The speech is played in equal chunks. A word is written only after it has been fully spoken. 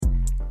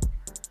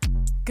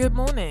Good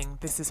morning.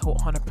 This is Hot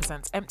Hunter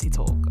Presents Empty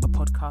Talk, a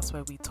podcast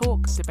where we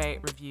talk, debate,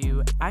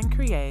 review, and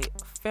create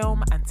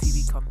film and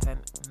TV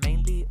content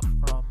mainly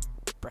from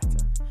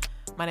Britain.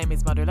 My name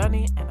is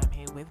Madulani, and I'm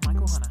here with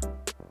Michael Hunter.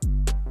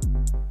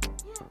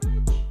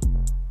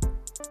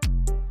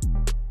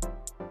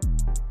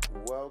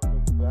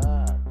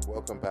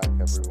 Welcome back,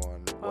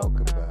 everyone.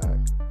 Welcome back.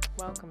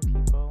 Welcome,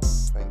 people.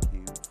 Thank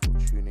you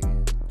for tuning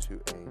in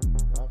to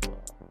another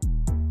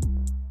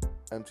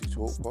Empty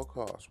Talk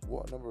podcast.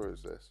 What number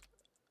is this?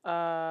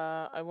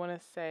 I want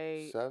to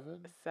say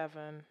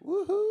Seven.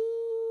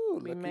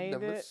 Woohoo! We made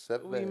it.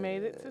 7. We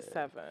made it to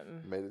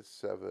 7. Made it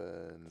 7.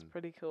 It's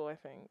pretty cool, I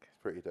think.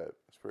 It's pretty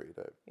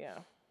dope. Yeah.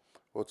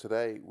 Well,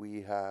 today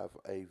we have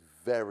a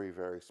very,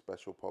 very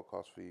special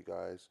podcast for you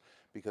guys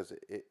because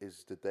it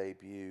is the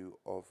debut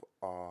of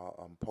our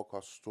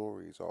podcast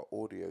stories, our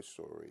audio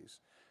stories,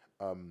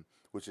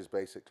 which is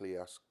basically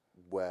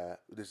where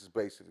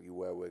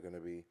we're going to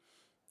be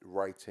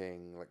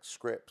writing like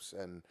scripts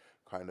and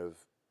kind of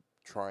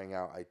trying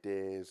out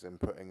ideas and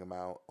putting them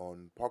out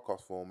on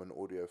podcast form and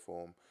audio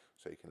form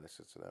so you can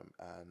listen to them.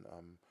 And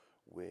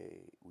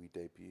we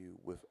debut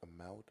with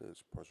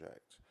Imelda's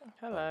project.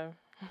 Hello.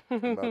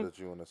 Imelda,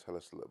 do you want to tell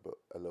us a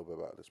little bit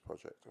about this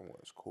project and what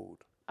it's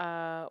called?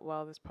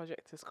 Well, this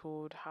project is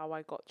called How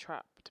I Got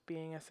Trapped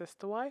Being a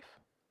Sister Wife.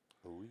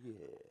 Oh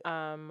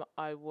yeah.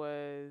 I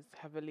was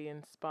heavily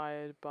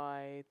inspired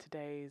by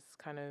today's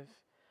kind of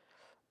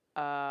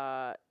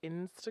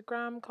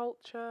Instagram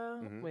culture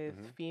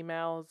with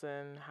females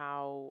and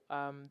how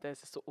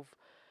there's a sort of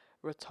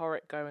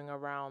rhetoric going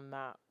around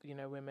that, you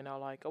know, women are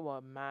like, oh,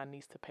 a man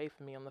needs to pay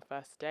for me on the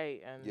first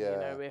date, and you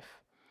know, if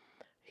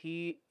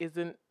he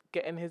isn't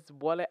getting his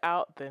wallet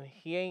out, then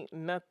he ain't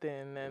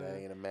nothing, and that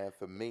ain't a man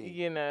for me,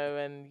 you know.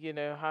 And you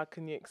know, how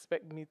can you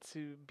expect me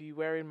to be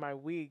wearing my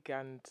wig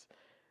and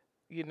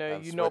you know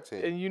you not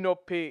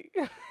pay?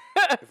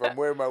 If I'm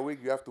wearing my wig,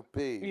 you have to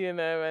pay. You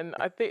know, and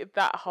I think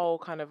that whole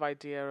kind of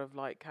idea of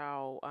like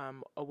how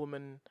a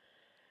woman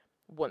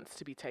wants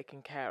to be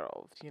taken care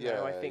of, you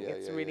know, I think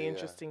it's really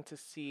interesting to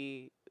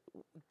see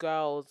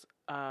girls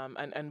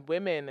and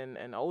women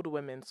and older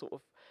women sort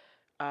of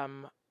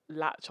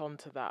latch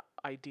onto that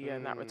idea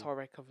and that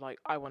rhetoric of like,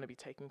 I want to be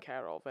taken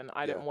care of, and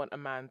I don't want a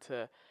man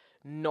to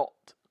not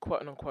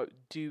quote unquote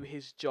do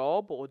his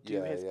job or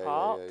do his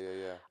part.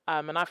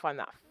 And I find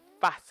that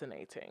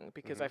fascinating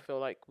because I feel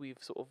like we've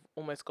sort of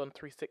almost gone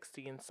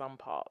 360 in some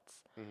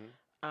parts.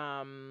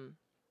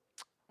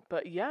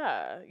 But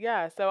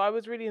yeah. So I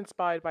was really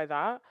inspired by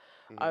that.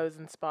 I was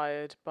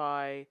inspired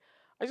by,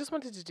 I just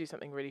wanted to do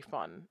something really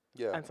fun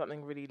and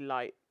something really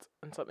light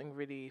and something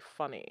really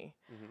funny.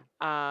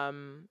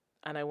 And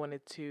I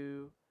wanted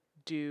to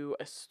do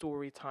a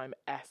story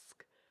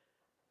time-esque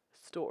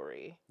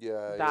story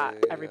that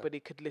everybody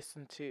could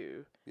listen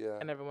to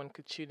and everyone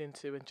could tune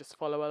into and just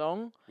follow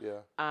along.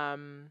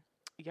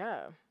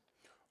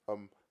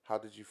 How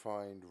did you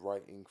find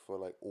writing for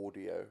like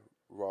audio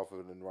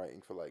rather than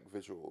writing for like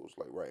visuals,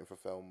 like writing for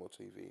film or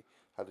TV?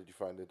 How did you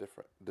find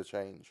the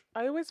change?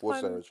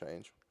 Was there a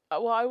change?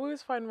 Well, I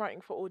always find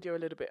writing for audio a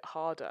little bit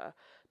harder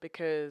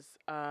because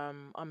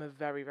I'm a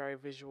very, very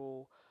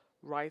visual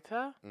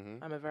writer.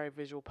 I'm a very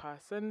visual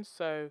person.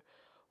 So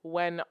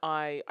when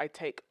I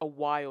take a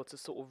while to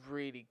sort of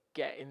really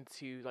get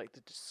into like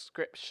the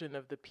description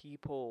of the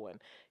people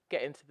and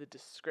get into the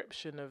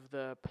description of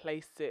the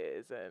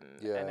places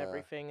and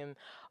everything, and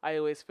I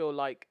always feel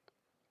like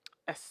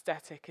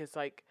aesthetic is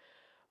like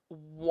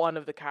one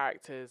of the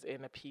characters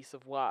in a piece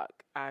of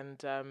work, and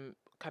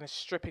kind of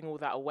stripping all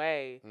that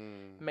away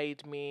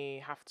made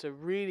me have to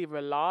really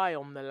rely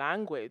on the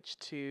language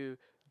to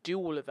do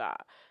all of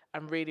that,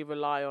 and really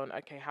rely on,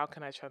 okay, how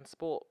can I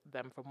transport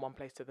them from one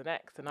place to the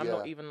next? And I'm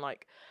not even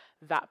like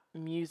that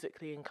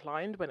musically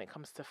inclined when it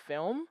comes to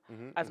film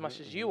as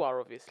much as you are,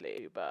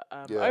 obviously. But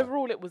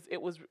overall,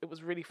 it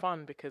was really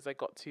fun because I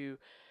got to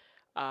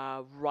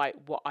write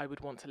what I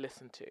would want to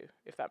listen to,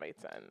 if that made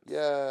sense.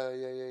 Yeah.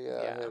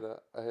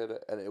 I hear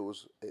that, and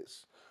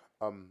it's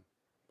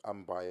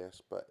I'm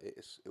biased, but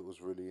it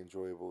was really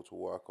enjoyable to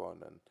work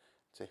on and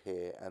to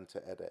hear and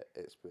to edit.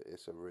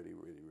 It's a really,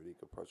 really, really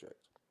good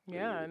project.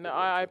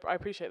 I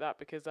appreciate that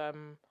because I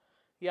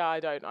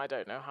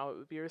don't know how it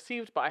would be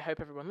received, but I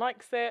hope everyone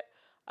likes it.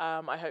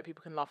 I hope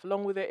people can laugh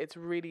along with it. It's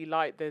really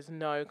light. There's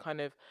no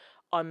kind of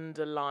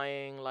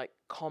underlying like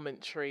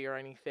commentary or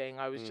anything.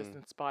 I was just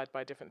inspired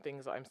by different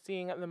things that I'm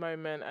seeing at the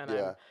moment, and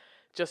I'm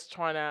just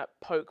trying to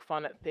poke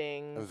fun at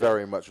things. And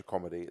very much a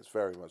comedy. It's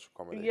very much a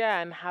comedy.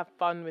 Yeah, and have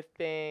fun with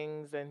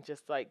things and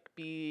just like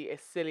be as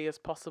silly as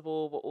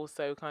possible, but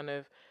also kind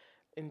of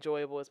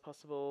enjoyable as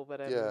possible. But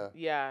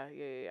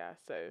yeah.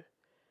 So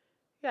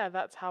yeah,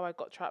 that's how I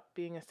got trapped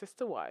being a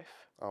sister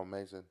wife. Oh,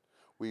 amazing.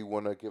 We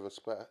want to give a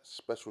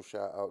special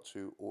shout out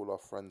to all our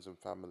friends and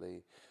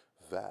family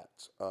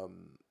that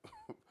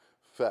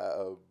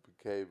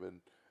came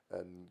and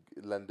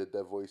lended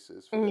their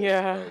voices for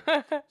this.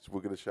 So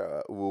we're gonna shout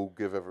out. We'll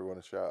give everyone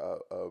a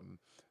shout out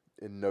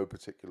in no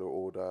particular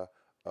order.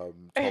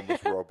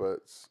 Thomas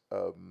Roberts,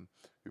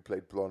 who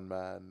played Blonde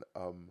Man,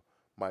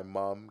 my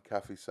mum,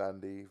 Kathy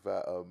Sandy,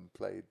 that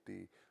played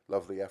the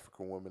lovely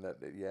African woman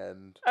at the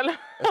end.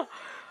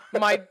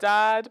 My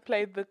dad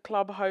played the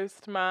club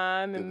host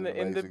man Did in an the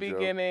amazing job.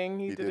 beginning.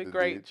 He did a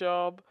great indeed.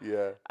 job.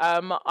 Yeah.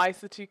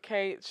 Isa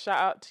 2K, shout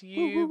out to Woo,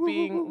 woo, you woo, woo,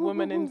 being woo, woo, woo,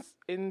 woman woo.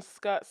 in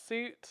skirt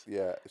suit.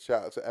 Yeah.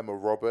 Shout out to Emma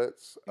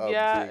Roberts,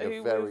 Yeah, being a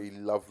who was very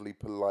lovely,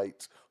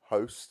 polite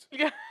host.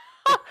 yeah.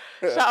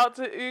 Shout out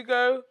to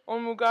Ugo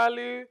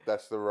Onmugalu,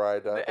 That's the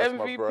rider. the That's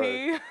my bro.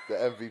 MVP. The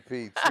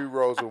MVP. 2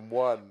 roles in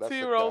one. That's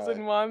the Two roles guy.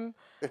 in one.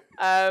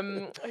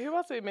 Who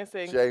else are we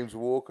missing? James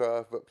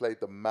Walker that played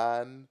the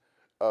man.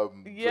 That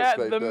Yeah,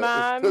 played the the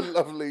man.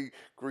 lovely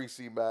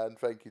greasy man.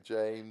 Thank you,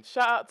 James.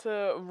 Shout out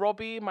to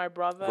Robbie, my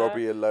brother,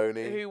 Robbie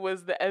Aloni. who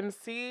was the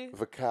MC.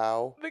 The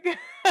cow. The-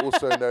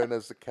 Also known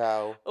as the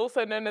cow.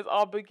 Also known as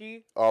our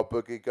Boogie. Our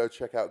Boogie. Go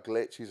check out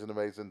Glitch. He's an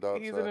amazing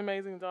dancer. He's an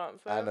amazing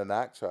dancer. And an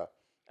actor.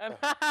 And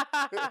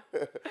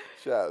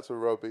Shout out to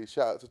Robbie.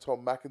 Shout out to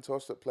Tom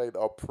McIntosh that played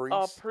our priest.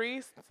 our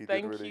priest. He did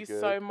Thank really you good.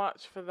 so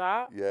much for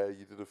that. Yeah,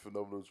 you did a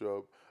phenomenal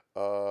job.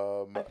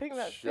 I think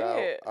that's shout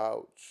it.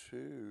 out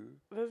to...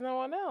 There's no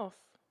one else.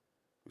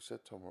 We said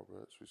Tom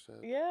Roberts. We said...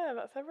 Yeah,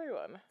 that's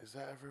everyone. Is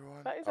that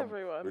everyone? That is I'm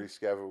everyone. really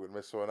scared we're going to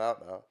miss someone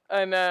out now.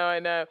 I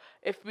know.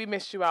 If we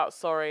missed you out,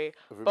 sorry.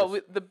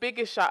 But the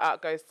biggest shout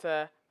out goes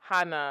to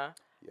Hannah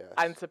Yes.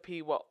 and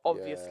Tapiwa,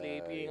 obviously,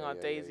 Yeah, being yeah, our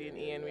yeah, Daisy yeah, and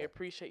yeah, Ian. We yeah.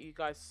 appreciate you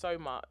guys so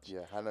much. Yeah,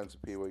 Hannah and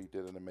Tapiwa, you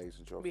did an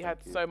amazing job. We Thank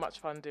had you. so much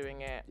fun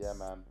doing it. Yeah,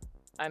 man.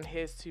 And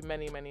here's to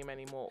many, many,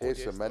 many more Here's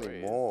audio some many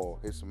stories. more.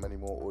 Here's some many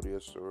more audio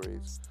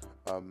stories.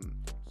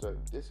 So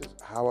this is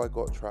how I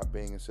got trapped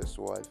being a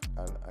sister wife,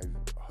 and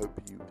I hope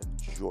you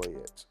enjoy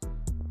it.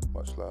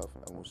 Much love,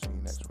 and we'll see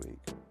you next week.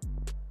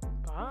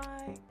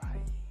 Bye.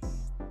 Bye.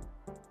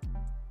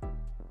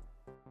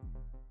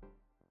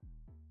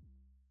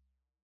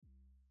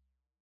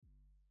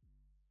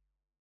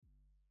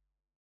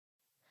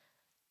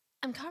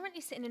 I'm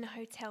currently sitting in a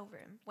hotel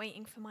room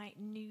waiting for my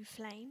new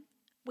flame.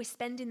 We're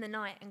spending the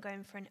night and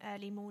going for an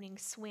early morning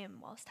swim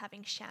whilst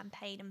having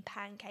champagne and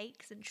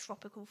pancakes and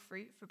tropical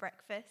fruit for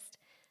breakfast.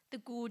 The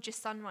gorgeous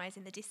sunrise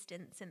in the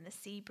distance and the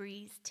sea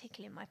breeze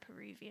tickling my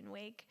Peruvian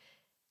wig.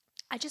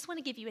 I just want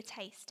to give you a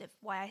taste of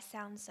why I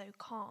sound so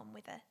calm,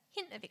 with a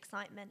hint of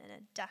excitement and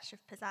a dash of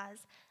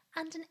pizzazz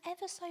and an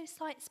ever so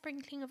slight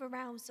sprinkling of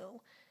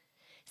arousal.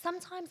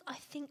 Sometimes I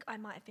think I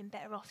might have been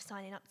better off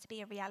signing up to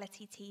be a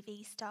reality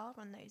TV star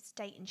on those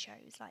dating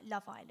shows like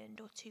Love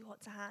Island or Too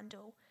Hot to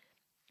Handle.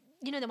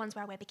 You know, the ones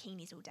where I wear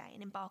bikinis all day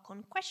and embark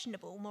on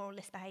questionable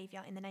moralist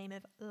behaviour in the name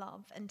of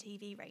love and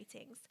TV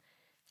ratings.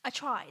 I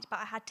tried, but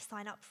I had to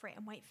sign up for it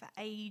and wait for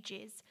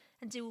ages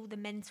and do all the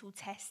mental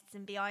tests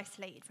and be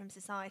isolated from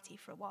society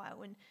for a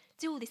while and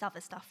do all this other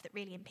stuff that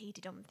really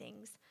impeded on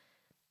things.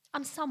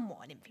 I'm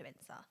somewhat an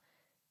influencer.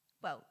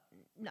 Well,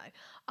 no,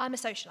 I'm a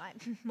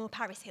socialite, more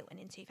Paris Hilton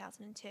in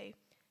 2002.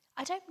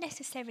 I don't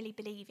necessarily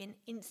believe in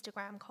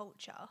Instagram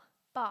culture,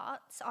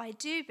 but I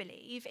do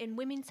believe in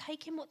women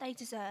taking what they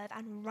deserve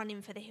and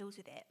running for the hills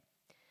with it.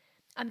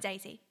 I'm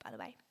Daisy, by the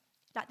way,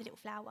 like the little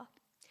flower.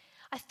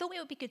 I thought it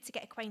would be good to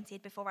get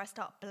acquainted before I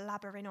start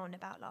blabbering on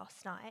about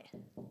last night.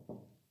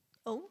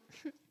 Oh.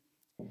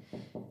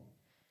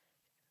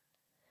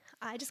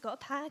 I just got a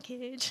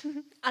package.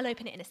 I'll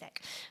open it in a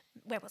sec.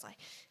 Where was I?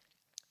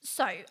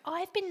 So,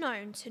 I've been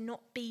known to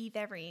not be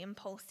very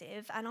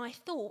impulsive, and I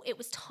thought it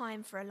was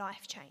time for a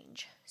life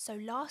change. So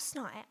last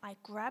night, I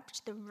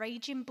grabbed the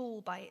raging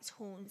bull by its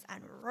horns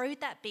and rode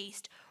that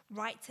beast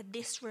right to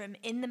this room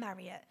in the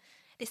Marriott.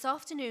 This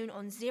afternoon,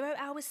 on 0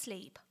 hours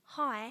sleep,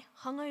 high,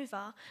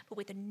 hungover, but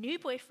with a new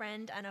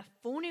boyfriend and a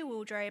full new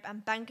wardrobe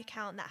and bank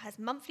account that has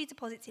monthly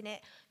deposits in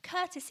it,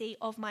 courtesy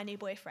of my new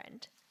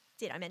boyfriend.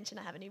 Did I mention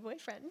I have a new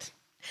boyfriend?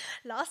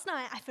 Last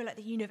night, I feel like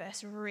the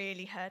universe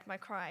really heard my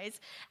cries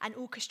and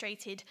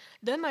orchestrated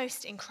the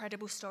most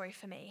incredible story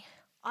for me.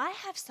 I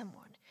have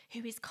someone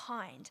who is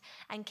kind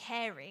and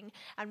caring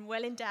and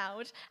well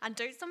endowed and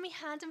dotes on me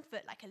hand and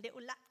foot like a little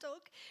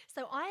lapdog.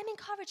 So I am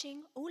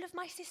encouraging all of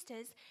my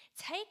sisters,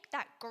 take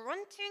that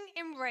grunting,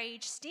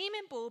 enraged,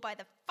 steaming bull by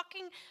the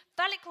fucking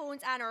phallic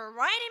horns and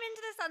ride him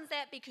into the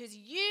sunset because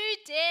you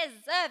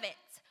deserve it.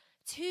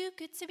 Too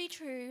good to be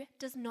true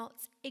does not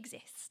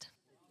exist.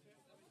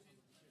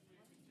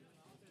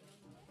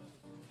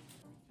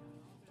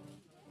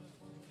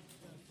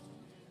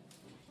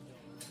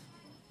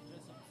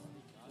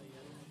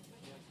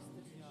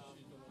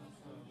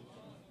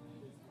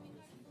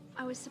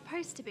 I was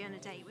supposed to be on a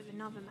date with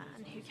another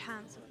man who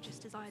cancelled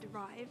just as I'd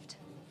arrived.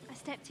 I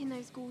stepped in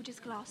those gorgeous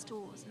glass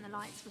doors and the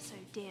lights were so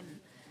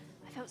dim.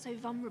 I felt so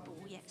vulnerable,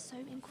 yet so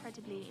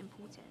incredibly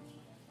important.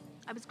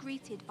 I was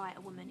greeted by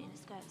a woman in a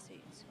skirt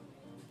suit.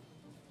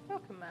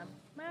 Welcome, ma'am.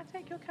 May I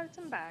take your coat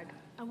and bag?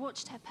 I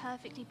watched her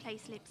perfectly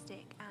placed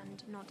lipstick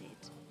and nodded.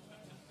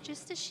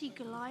 Just as she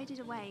glided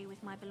away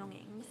with my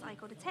belongings, I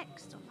got a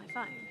text on my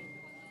phone.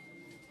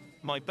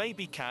 My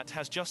baby cat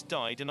has just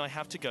died and I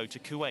have to go to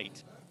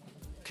Kuwait.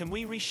 Can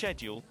we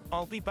reschedule?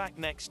 I'll be back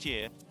next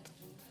year.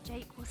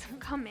 Jake wasn't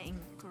coming.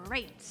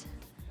 Great.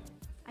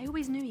 I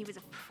always knew he was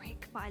a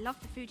prick, but I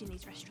loved the food in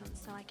these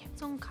restaurants, so I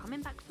kept on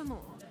coming back for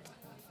more.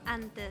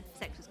 And the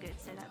sex was good,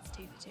 so that's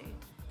 2 for 2.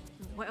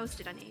 What else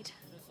did I need?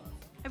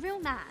 A real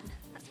man,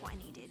 that's what I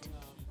needed.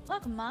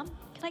 Welcome, Mum.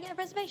 Can I get a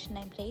reservation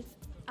name, please?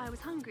 I was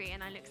hungry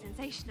and I looked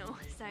sensational,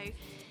 so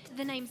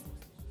the name's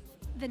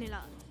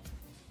Vanilla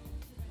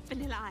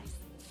Ice.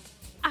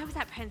 I was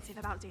apprehensive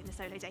about doing the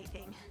solo date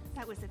thing.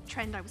 That was a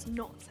trend I was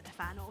not a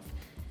fan of.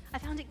 I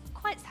found it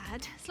quite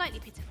sad, slightly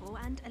pitiful,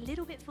 and a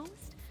little bit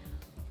forced.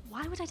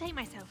 Why would I date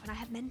myself when I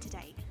have men to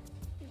date?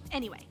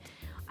 Anyway,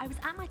 I was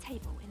at my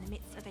table in the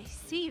midst of a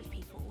sea of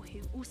people who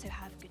also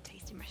have good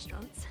taste in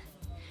restaurants.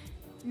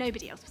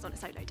 Nobody else was on a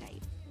solo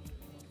date.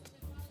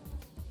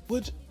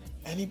 Would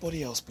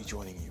anybody else be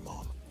joining you,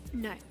 Mom?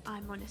 No,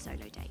 I'm on a solo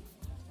date.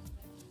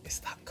 Is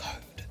that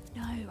code?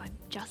 No, I'm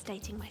just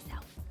dating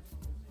myself.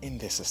 In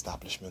this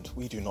establishment,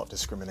 we do not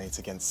discriminate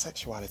against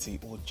sexuality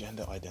or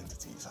gender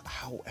identities.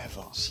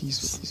 However,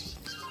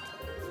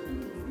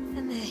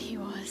 And there he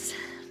was,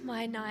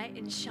 my knight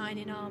in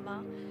shining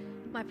armour,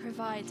 my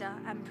provider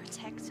and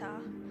protector,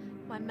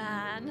 my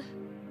man,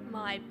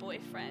 my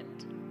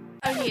boyfriend.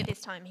 Only at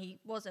this time he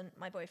wasn't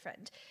my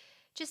boyfriend.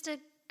 Just a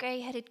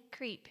grey-headed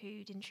creep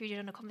who'd intruded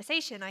on a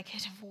conversation I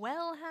could have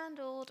well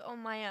handled on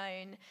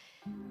my own.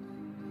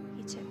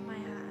 He took my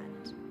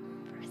hand,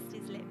 pressed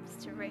his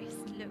lips to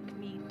wrist, looked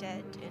me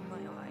dead in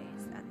my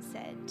eyes and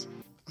said,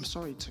 I'm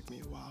sorry it took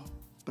me a while,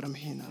 but I'm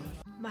here now.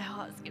 My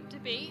heart skipped a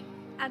beat,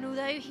 and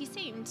although he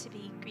seemed to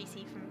be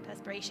greasy from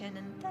perspiration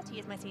and 30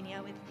 years my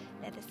senior with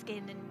leather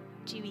skin and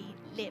dewy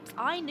lips,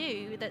 I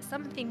knew that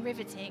something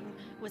riveting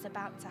was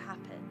about to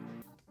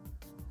happen.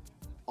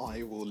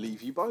 I will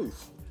leave you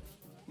both.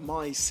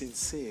 My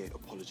sincere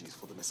apologies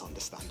for the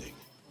misunderstanding.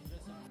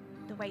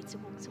 The waiter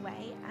walked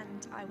away,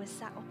 and I was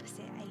sat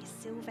opposite a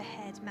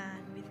silver-haired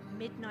man with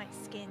midnight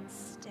skin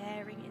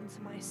staring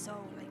into my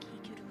soul like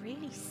he could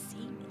really see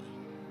me.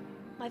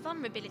 My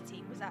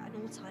vulnerability was at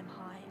an all-time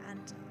high,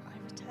 and I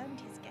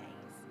returned his gaze.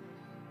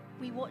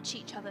 We watch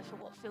each other for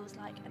what feels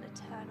like an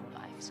eternal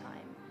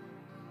lifetime.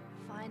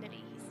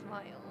 Finally, he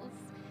smiles.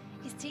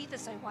 His teeth are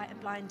so white and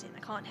blinding, I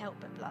can't help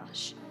but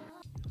blush.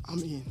 I'm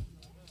Ian.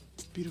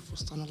 Beautiful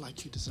stunner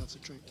like you deserves a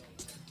drink.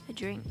 A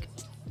drink.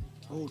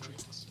 All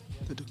drinks.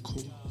 The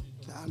decor,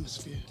 the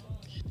atmosphere,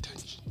 the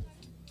attention.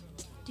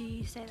 Do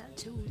you say that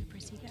to all the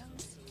pretty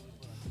girls?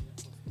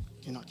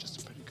 You're not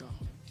just a pretty girl.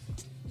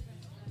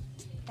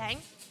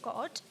 Thank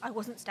God I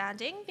wasn't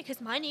standing,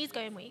 because my knees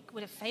going weak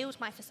would have failed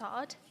my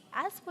facade,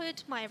 as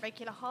would my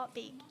irregular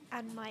heartbeat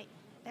and my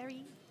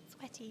very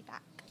sweaty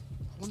back.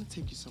 I want to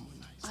take you somewhere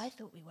nice. I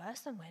thought we were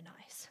somewhere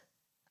nice.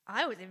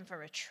 I was in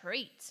for a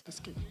treat. Let's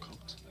get your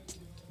coat.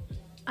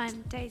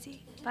 I'm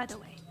Daisy, by the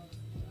way.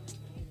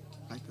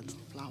 Like the little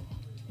flower.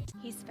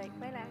 He spoke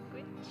my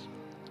language.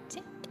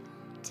 Tick,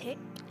 tick,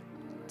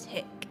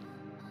 tick.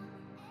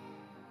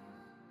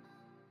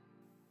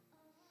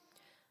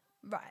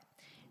 Right.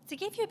 To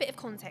give you a bit of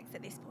context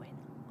at this point,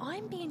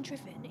 I'm being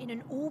driven in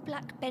an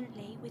all-black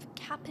Bentley with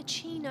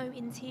cappuccino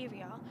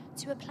interior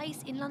to a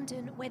place in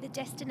London where the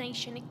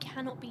destination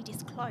cannot be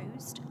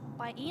disclosed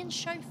by Ian's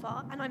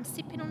chauffeur, and I'm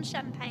sipping on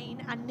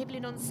champagne and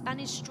nibbling on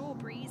Spanish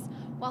strawberries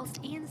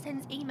whilst Ian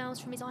sends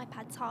emails from his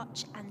iPad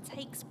Touch and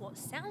takes what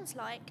sounds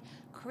like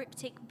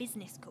cryptic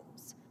business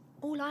calls.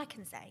 All I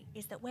can say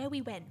is that where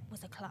we went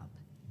was a club,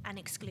 an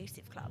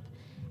exclusive club,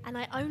 and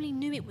I only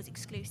knew it was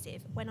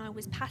exclusive when I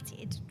was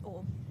patted,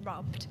 or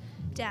rubbed,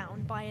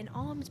 down by an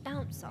armed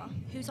bouncer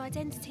whose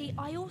identity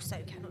I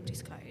also cannot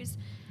disclose,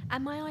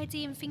 and my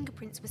ID and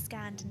fingerprints were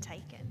scanned and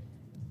taken.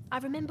 I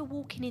remember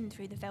walking in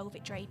through the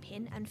velvet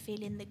draping and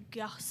feeling the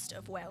gust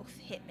of wealth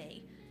hit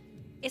me.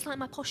 It's like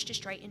my posture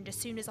straightened as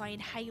soon as I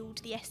inhaled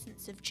the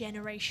essence of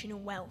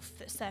generational wealth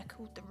that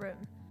circled the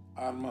room.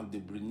 Armand de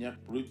Brignac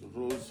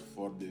rose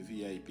for the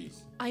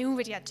VIPs. I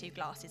already had 2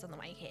 glasses on the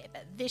way here,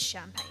 but this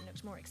champagne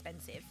looked more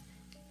expensive.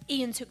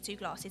 Ian took 2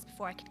 glasses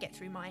before I could get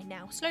through my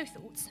now slow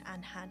thoughts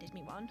and handed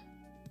me one.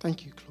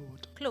 Thank you,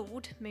 Claude.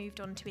 Claude moved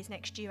on to his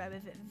next duo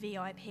of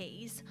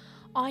VIPs.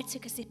 I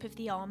took a sip of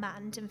the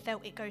Armand and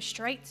felt it go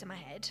straight to my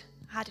head.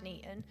 I hadn't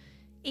eaten.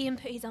 Ian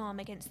put his arm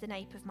against the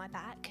nape of my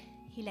back.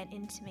 He leant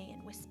into me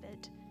and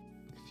whispered,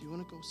 If you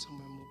want to go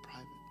somewhere more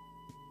private,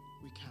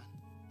 we can.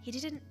 He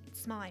didn't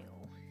smile.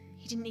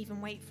 He didn't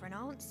even wait for an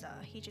answer.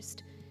 He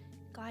just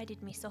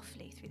guided me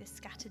softly through the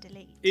scattered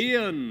elite.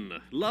 Ian!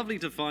 Lovely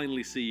to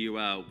finally see you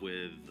out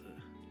with...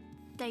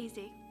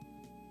 Daisy.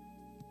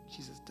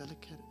 She's as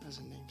delicate as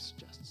her name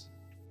suggests.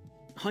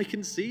 I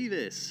can see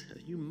this.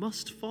 You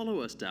must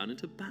follow us down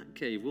into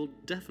Batcave. We'll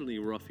definitely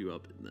rough you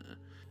up in there.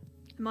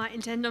 Might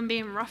intend on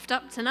being roughed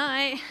up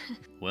tonight.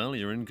 Well,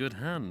 you're in good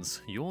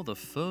hands. You're the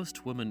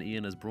first woman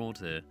Ian has brought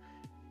here.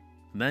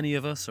 Many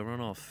of us are on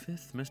our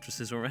 5th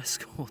mistresses or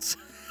escorts.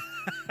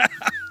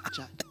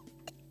 Jack,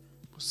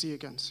 we'll see you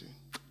again soon.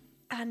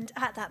 And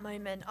at that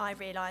moment, I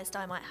realised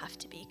I might have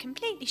to be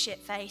completely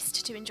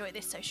shit-faced to enjoy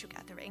this social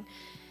gathering.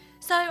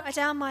 So I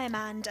downed my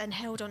Amand and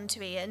held on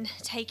to Ian,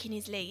 taking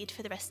his lead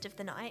for the rest of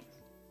the night.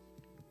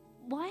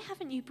 Why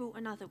haven't you brought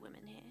another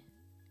woman here?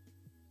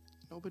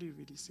 Nobody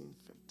really seemed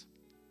fit.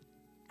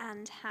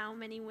 And how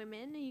many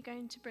women are you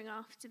going to bring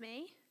after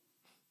me?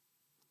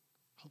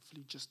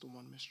 Hopefully just the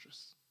one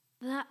mistress.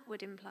 That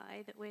would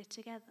imply that we're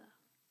together.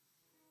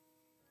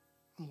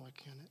 I'm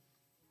working on it.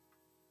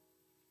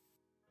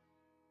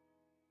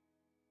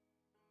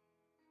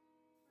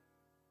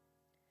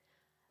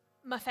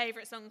 My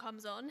favourite song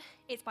comes on.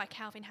 It's by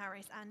Calvin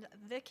Harris and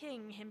the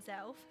king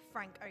himself,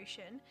 Frank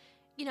Ocean.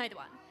 You know the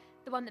one.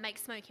 The one that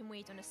makes smoking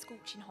weed on a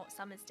scorching hot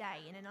summer's day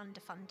in an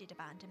underfunded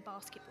abandoned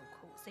basketball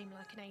court seem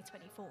like an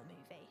A24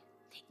 movie.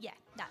 Yeah,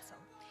 that song.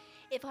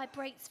 It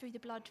vibrates through the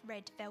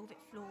blood-red velvet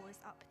floors,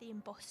 up the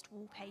embossed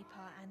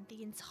wallpaper, and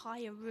the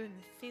entire room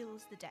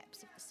feels the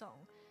depths of the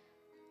song.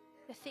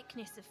 The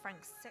thickness of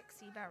Frank's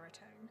sexy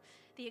baritone,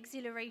 the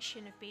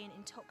exhilaration of being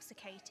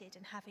intoxicated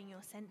and having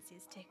your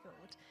senses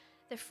tickled,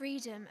 the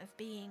freedom of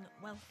being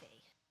wealthy.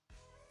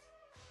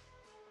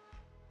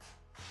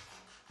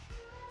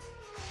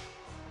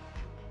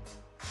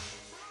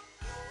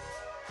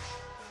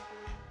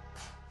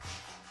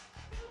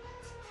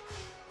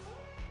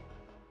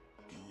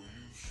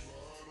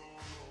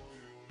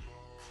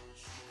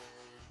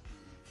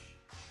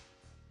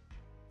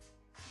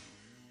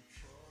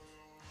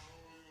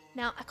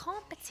 Now, I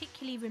can't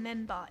particularly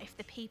remember if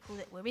the people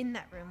that were in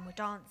that room were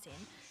dancing,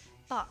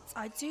 but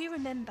I do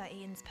remember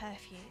Ian's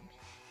perfume.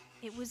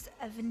 It was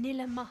a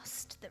vanilla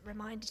must that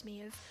reminded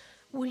me of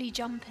woolly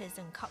jumpers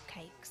and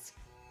cupcakes.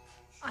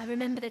 I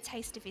remember the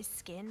taste of his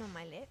skin on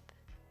my lip.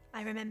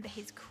 I remember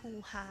his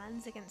cool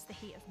hands against the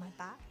heat of my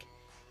back.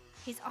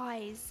 His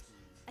eyes,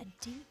 a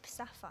deep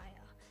sapphire,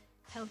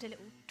 held a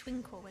little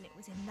twinkle when it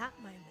was in that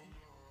moment.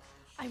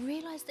 I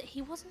realised that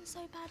he wasn't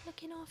so bad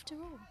looking after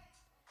all.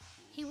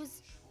 He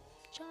was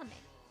charming.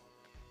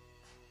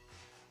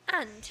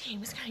 And he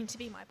was going to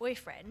be my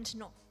boyfriend,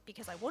 not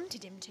because I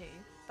wanted him to,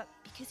 but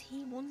because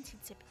he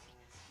wanted to be.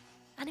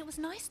 And it was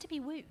nice to be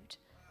wooed.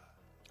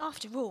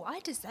 After all, I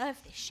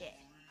deserve this shit.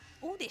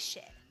 All this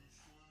shit.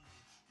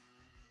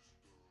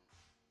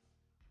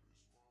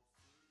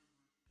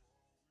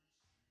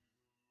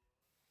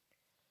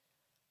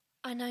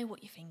 I know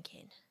what you're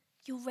thinking.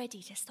 You're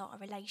ready to start a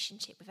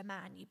relationship with a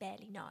man you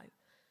barely know.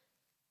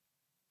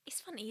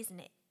 It's funny, isn't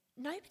it?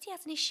 Nobody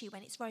has an issue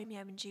when it's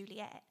Romeo and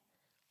Juliet.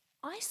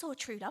 I saw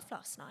true love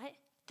last night.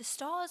 The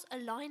stars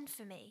aligned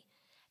for me.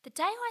 The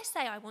day I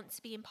say I want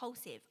to be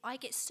impulsive, I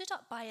get stood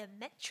up by a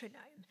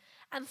metronome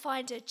and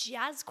find a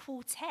jazz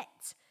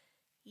quartet.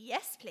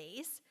 Yes,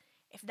 please.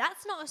 If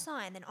that's not a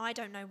sign, then I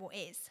don't know what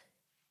is.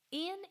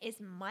 Ian is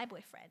my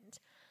boyfriend.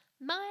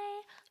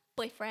 My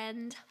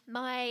boyfriend.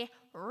 My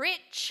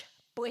rich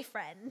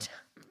boyfriend.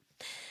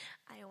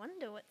 I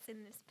wonder what's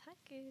in this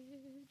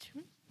package.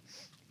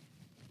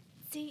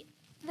 See,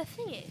 the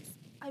thing is,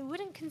 I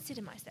wouldn't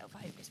consider myself a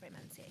hopeless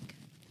romantic.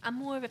 I'm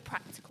more of a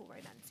practical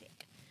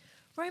romantic.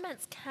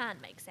 Romance can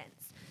make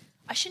sense.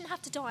 I shouldn't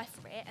have to die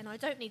for it, and I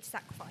don't need to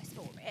sacrifice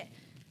for it.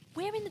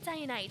 We're in the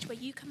day and age where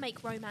you can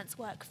make romance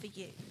work for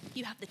you.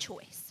 You have the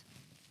choice.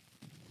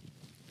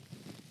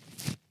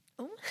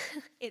 Oh,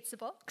 it's a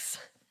box.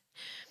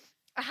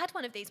 I had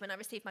one of these when I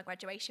received my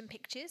graduation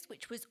pictures,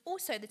 which was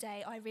also the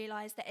day I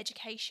realised that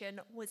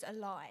education was a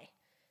lie.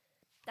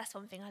 That's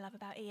one thing I love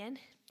about Ian.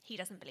 He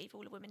doesn't believe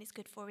all a woman is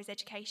good for is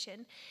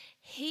education.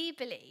 He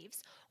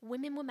believes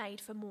women were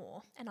made for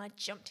more, and I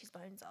jumped his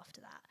bones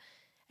after that.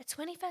 A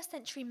 21st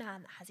century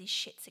man that has his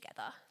shit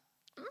together.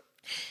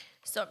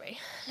 Sorry,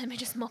 let me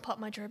just mop up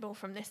my dribble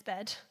from this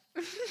bed.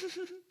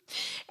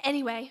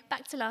 Anyway,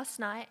 back to last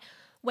night.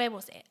 Where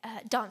was it?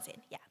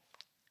 Dancing, yeah.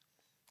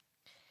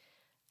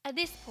 At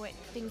this point,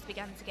 things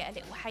began to get a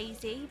little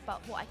hazy,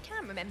 but what I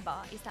can remember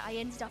is that I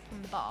ended up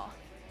on the bar,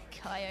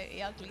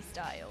 Coyote Ugly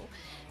style.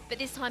 But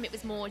this time it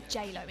was more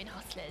J-Lo in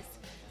Hustlers.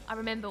 I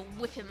remember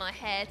whipping my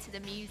hair to the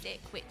music,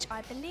 which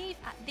I believe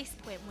at this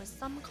point was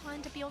some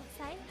kind of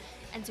Beyonce,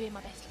 and doing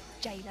my best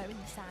J-Lo in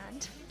the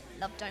sand.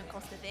 Love don't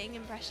cost a thing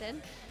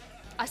impression.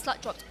 I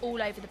slut dropped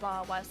all over the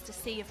bar whilst a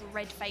sea of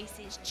red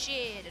faces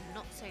cheered and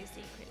not so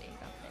secretly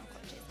rubbed their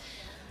crotches.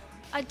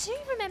 I do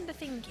remember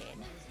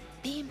thinking,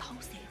 be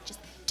impulsive, just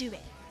do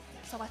it.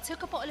 So I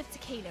took a bottle of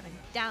tequila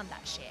and downed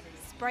that shit,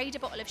 sprayed a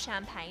bottle of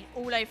champagne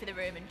all over the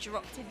room and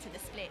dropped into the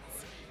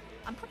splits.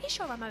 I'm pretty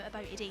sure I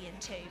motorboated Ian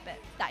too, but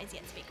that is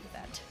yet to be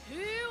confirmed.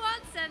 Who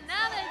wants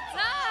another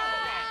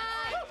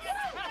time?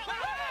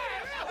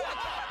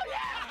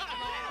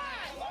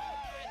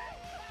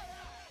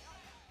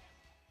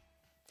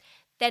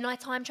 Then I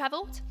time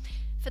travelled.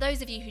 For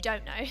those of you who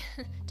don't know,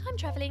 time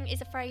travelling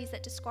is a phrase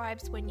that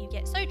describes when you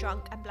get so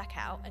drunk and black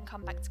out and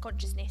come back to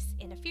consciousness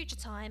in a future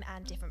time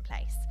and different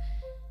place.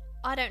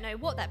 I don't know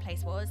what that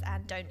place was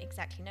and don't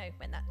exactly know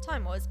when that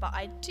time was, but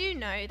I do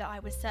know that I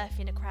was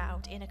surfing a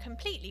crowd in a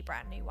completely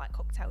brand new white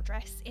cocktail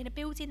dress in a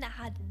building that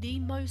had the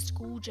most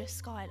gorgeous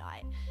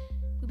skylight.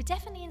 We were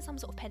definitely in some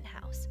sort of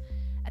penthouse.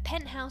 A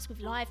penthouse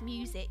with live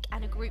music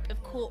and a group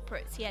of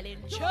corporates yelling,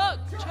 chug,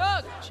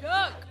 chug,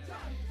 chug.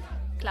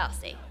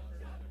 Classy.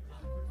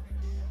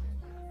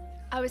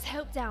 I was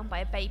helped down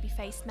by a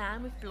baby-faced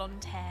man with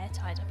blonde hair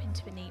tied up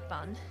into a neat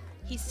bun.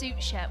 His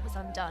suit shirt was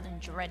undone and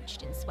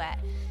drenched in sweat.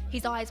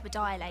 His eyes were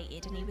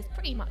dilated and he was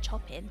pretty much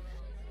hopping.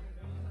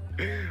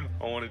 I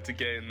wanted to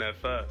get in there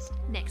first.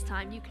 Next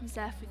time you can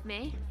surf with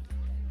me.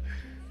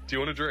 Do you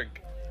want a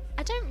drink?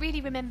 I don't really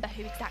remember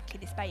who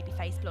exactly this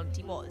baby-faced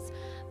blondie was,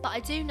 but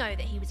I do know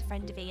that he was a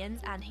friend of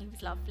Ian's and he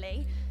was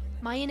lovely.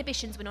 My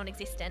inhibitions were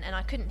non-existent and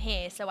I couldn't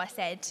hear, so I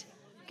said,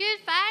 "Good,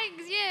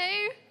 thanks,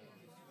 you."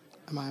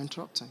 Am I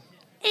interrupting?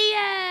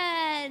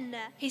 Ian!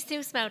 He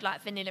still smelled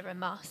like vanilla and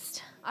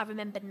must. I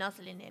remembered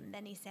nuzzling him,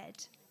 then he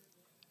said,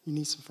 You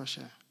need some fresh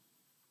air.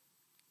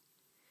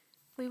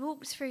 We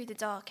walked through the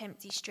dark,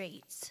 empty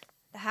streets.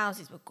 The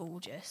houses were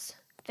gorgeous.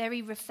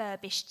 Very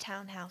refurbished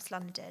townhouse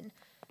London.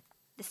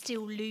 The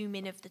still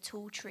looming of the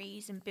tall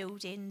trees and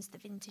buildings, the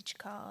vintage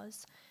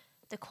cars.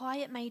 The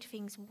quiet made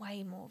things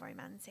way more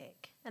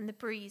romantic, and the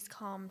breeze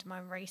calmed my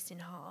racing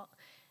heart,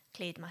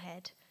 cleared my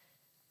head.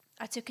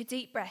 I took a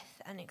deep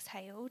breath and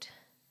exhaled.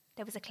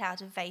 There was a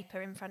cloud of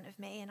vapour in front of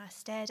me, and I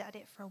stared at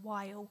it for a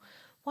while,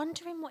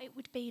 wondering what it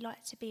would be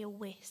like to be a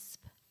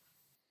wisp.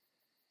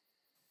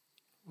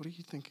 What are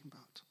you thinking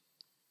about?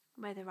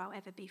 Whether I'll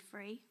ever be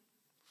free.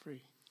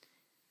 Free.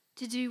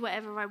 To do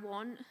whatever I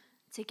want,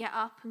 to get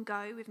up and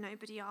go with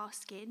nobody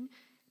asking,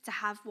 to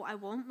have what I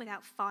want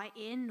without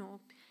fighting, or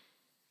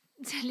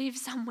to live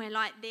somewhere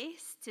like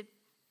this, to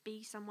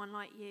be someone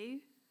like you.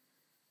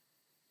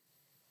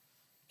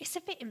 It's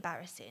a bit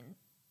embarrassing,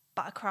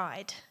 but I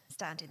cried,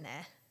 standing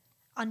there,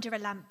 under a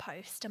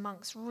lamppost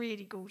amongst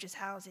really gorgeous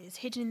houses,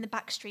 hidden in the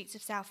back streets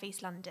of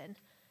southeast London.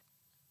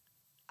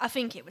 I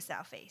think it was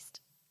southeast.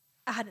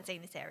 I hadn't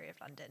seen this area of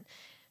London,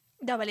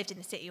 though I lived in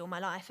the city all my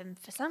life, and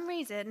for some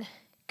reason,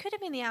 could have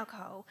been the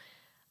alcohol,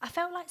 I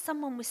felt like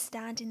someone was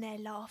standing there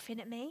laughing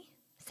at me,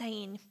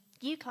 saying,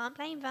 "You can't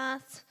blame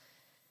us."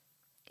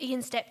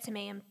 Ian stepped to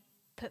me and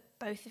put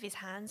both of his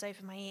hands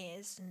over my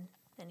ears, and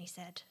then he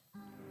said,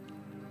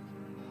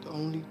 The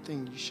only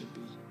thing you should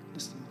be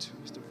listening to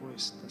is the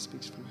voice that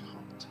speaks from your heart.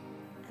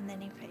 And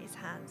then he put his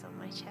hands on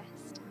my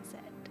chest and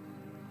said,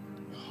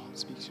 Your heart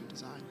speaks your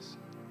desires.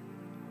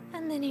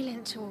 And then he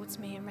leant towards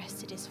me and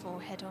rested his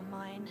forehead on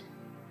mine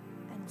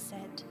and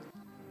said,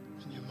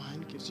 And your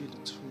mind gives you the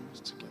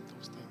tools to get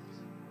those things.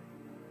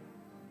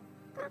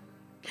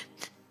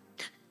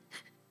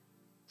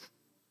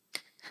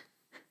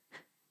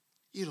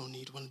 You don't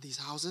need one of these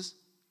houses.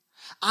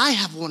 I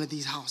have one of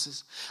these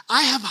houses.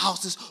 I have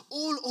houses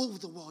all over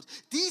the world.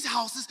 These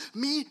houses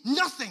mean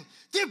nothing.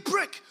 They're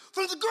brick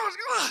from the ground.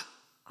 Ugh!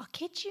 I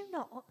kid you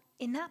not,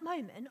 in that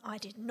moment, I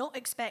did not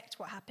expect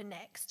what happened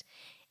next.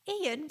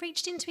 Ian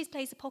reached into his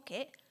blazer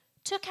pocket,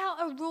 took out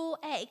a raw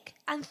egg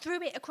and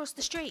threw it across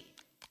the street.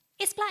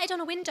 It splattered on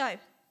a window.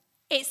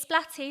 It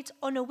splattered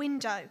on a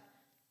window.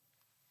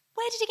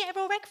 Where did he get a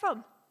raw egg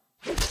from?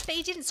 But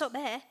he didn't stop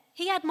there.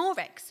 He had more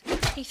eggs.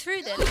 He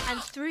threw them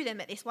and threw them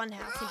at this one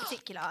house in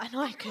particular, and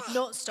I could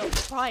not stop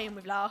crying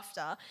with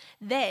laughter.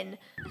 Then...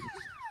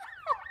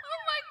 Oh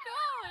my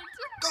God!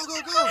 Go,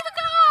 go, go!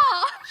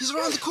 He's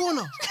around the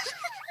corner.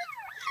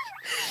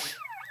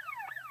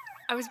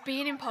 I was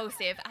being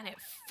impulsive and it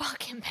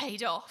fucking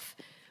paid off.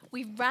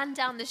 We ran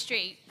down the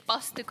street,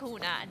 bust the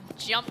corner and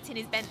jumped in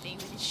his Bentley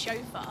with his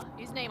chauffeur,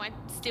 whose name I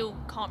still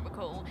can't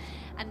recall,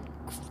 and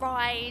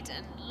cried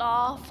and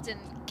laughed and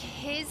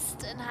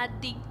kissed and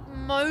had the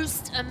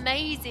most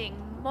amazing,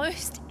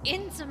 most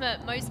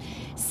intimate, most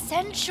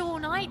sensual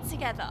night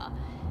together.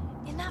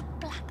 In that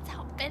blacked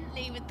out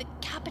Bentley with the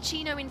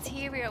cappuccino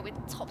interior with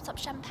topped up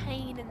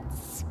champagne and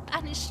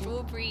Spanish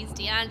strawberries,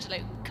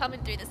 D'Angelo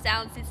coming through the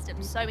sound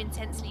system so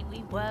intensely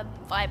we were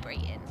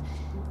vibrating.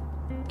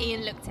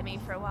 Ian looked at me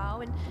for a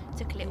while and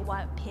took a little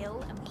white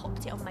pill and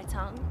popped it on my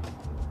tongue.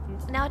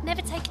 Now, I'd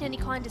never taken any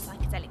kind of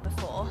psychedelic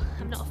before.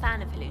 I'm not a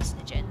fan of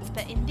hallucinogens,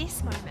 but in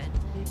this moment,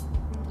 the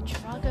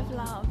drug of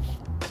love,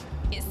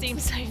 it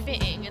seemed so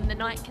fitting, and the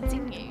night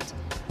continued.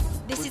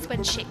 This is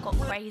when shit got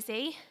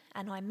crazy,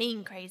 and I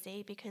mean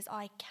crazy because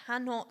I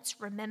cannot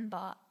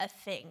remember a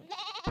thing.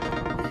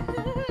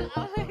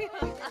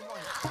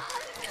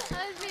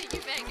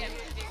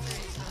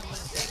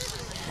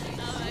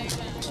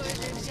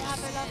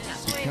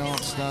 You can't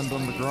stand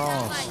on the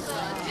grass.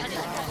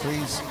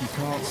 Please, you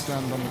can't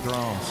stand on the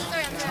grass.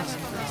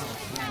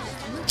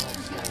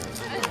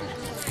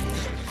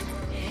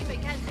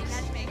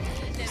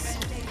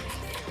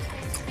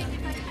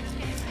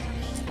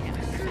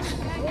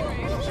 Oh,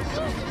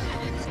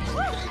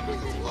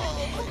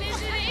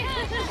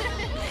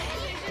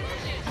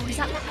 is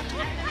that...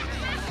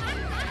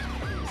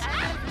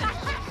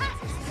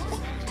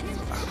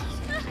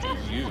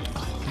 You, Ian,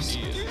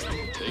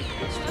 take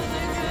this one.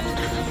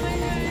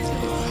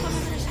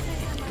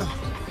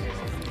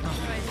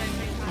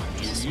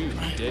 You,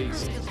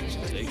 Daisy,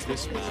 take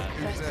this man.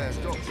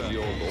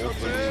 You're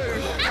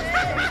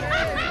awful.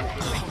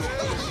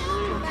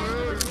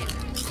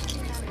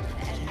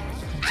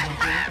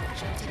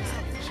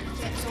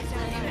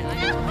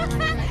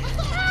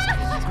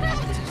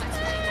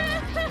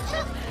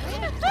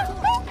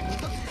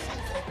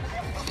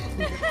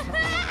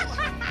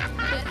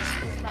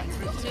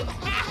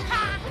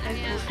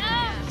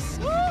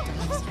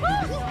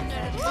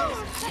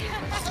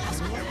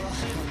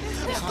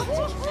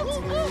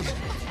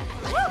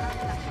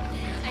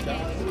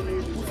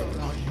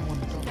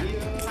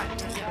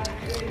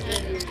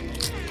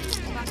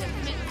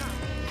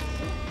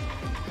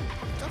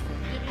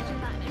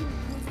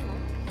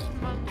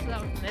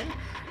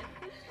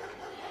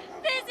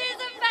 This is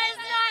the best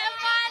night of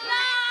my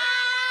life!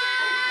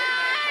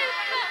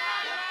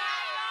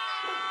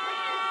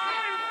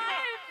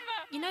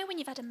 You know when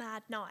you've had a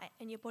mad night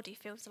and your body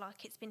feels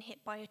like it's been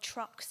hit by a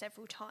truck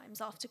several times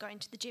after going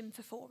to the gym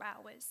for 4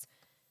 hours?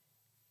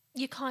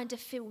 You kind of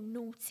feel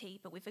naughty,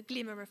 but with a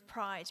glimmer of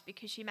pride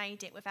because you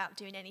made it without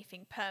doing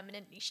anything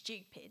permanently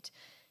stupid.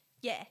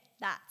 Yeah,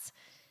 that.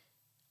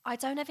 I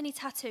don't have any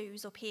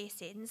tattoos or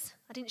piercings.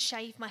 I didn't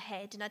shave my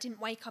head and I didn't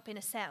wake up in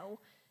a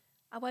cell.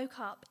 I woke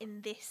up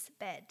in this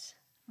bed,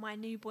 my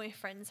new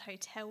boyfriend's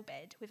hotel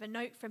bed, with a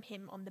note from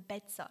him on the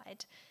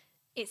bedside.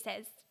 It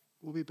says,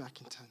 We'll be back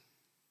in 10.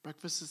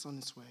 Breakfast is on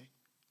its way.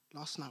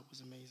 Last night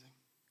was amazing.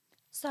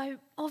 So,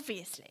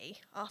 obviously,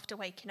 after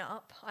waking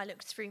up, I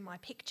looked through my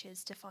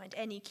pictures to find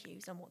any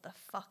clues on what the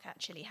fuck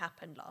actually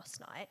happened last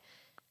night.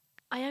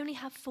 I only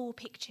have 4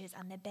 pictures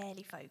and they're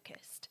barely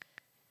focused.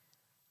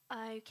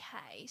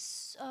 Okay,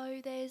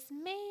 so there's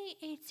me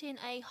eating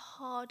a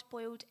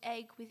hard-boiled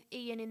egg with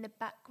Ian in the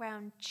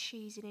background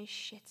cheesing his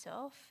shit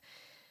off.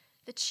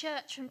 The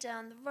church from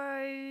down the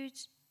road.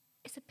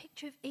 It's a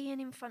picture of Ian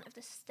in front of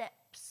the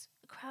steps.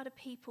 A crowd of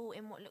people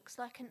in what looks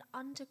like an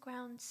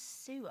underground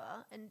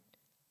sewer. And,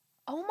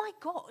 oh my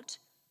God,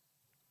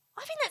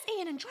 I think that's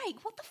Ian and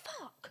Drake. What the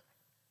fuck?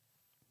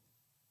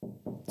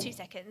 2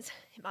 seconds.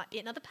 It might be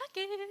another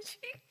package.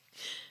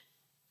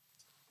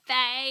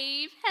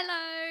 Babe,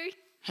 hello.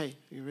 Hey,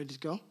 are you ready to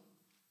go?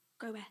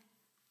 Go where?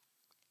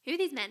 Who are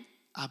these men?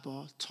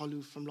 Abba,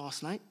 Tolu from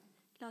last night.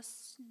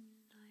 Last night.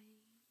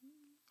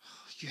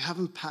 You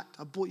haven't packed.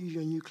 I bought you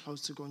your new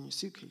clothes to go in your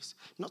suitcase,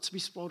 not to be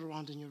sprawled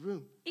around in your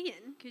room.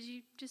 Ian, could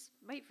you just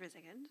wait for a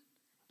second?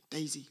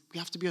 Daisy, we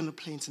have to be on a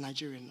plane to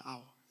Nigeria in an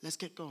hour. Let's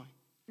get going.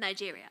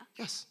 Nigeria?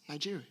 Yes,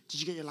 Nigeria.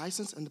 Did you get your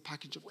license and the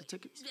package of the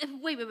tickets?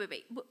 Wait.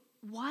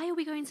 Why are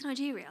we going to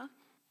Nigeria?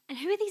 And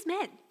who are these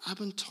men?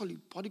 Abba and Tolu,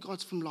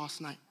 bodyguards from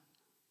last night.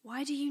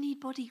 Why do you need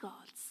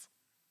bodyguards?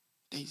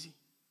 Daisy,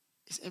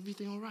 is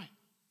everything all right?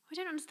 I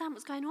don't understand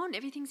what's going on.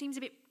 Everything seems a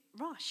bit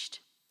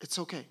rushed. It's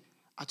okay.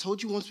 I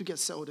told you once we get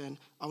settled in,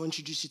 I'll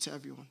introduce you to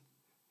everyone.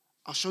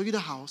 I'll show you the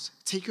house,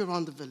 take you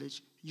around the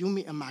village. You'll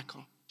meet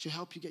Amaka. She'll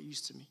help you get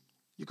used to me.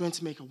 You're going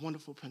to make a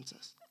wonderful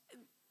princess.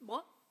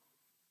 What?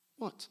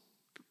 What?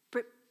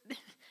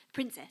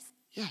 Princess?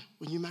 Yeah,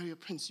 when you marry a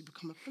prince, you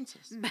become a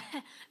princess.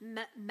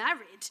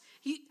 Married?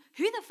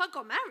 Who the fuck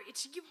got married?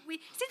 Since when were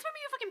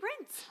you a fucking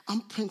prince?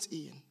 I'm Prince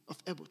Ian of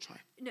Ebo tribe.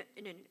 No.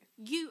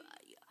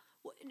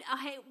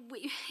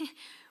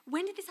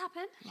 When did this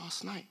happen?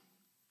 Last night.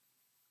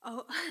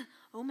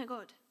 Oh my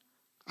God.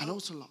 I know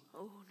it's a lot.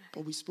 Oh, no.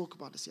 But we spoke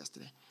about this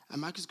yesterday.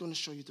 Amaka's going to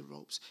show you the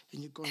ropes,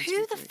 and you're going to...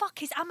 Who the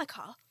fuck is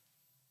Amaka?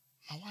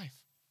 My wife.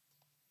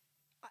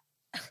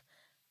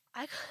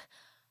 I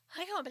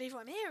can't believe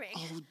what I'm hearing.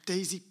 Oh,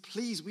 Daisy,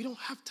 please, we don't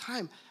have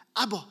time.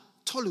 Abba,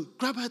 Tolu,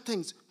 grab her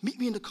things. Meet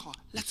me in the car.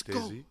 Let's go.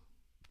 Daisy?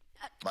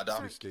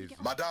 Madam, Daisy.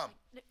 Madam.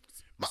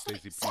 Miss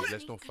Daisy, please,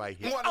 let's not fight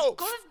here. Oh,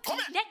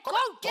 Let go!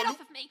 Get off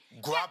of me!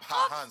 Grab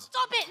her hands.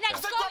 Stop it!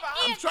 Let go!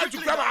 I'm trying to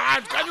grab her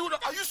hands. Can you?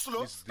 Are you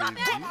slow? Stop it!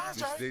 Get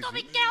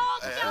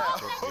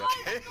off!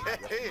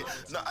 Okay.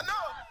 No,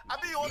 I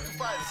mean you want to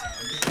fight.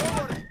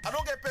 Don't worry, I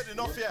don't get paid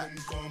enough here.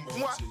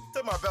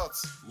 Take my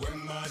belt.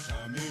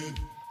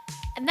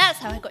 And that's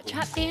how I got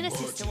trapped being a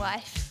sister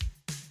wife.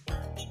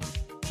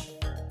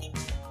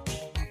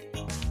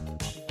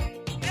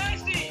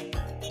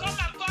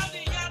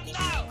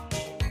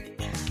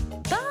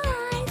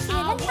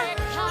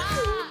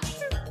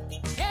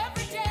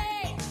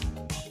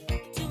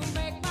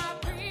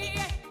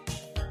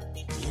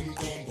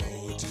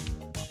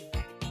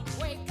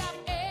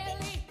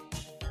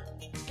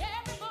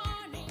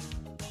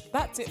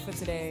 That's it for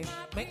today.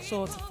 Make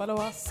sure to follow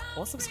us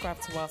or subscribe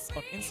to us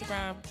on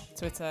Instagram,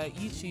 Twitter,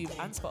 YouTube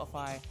and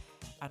Spotify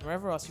and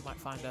wherever else you might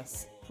find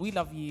us. We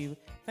love you.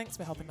 Thanks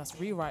for helping us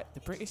rewrite the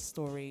British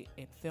story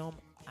in film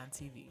and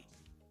TV.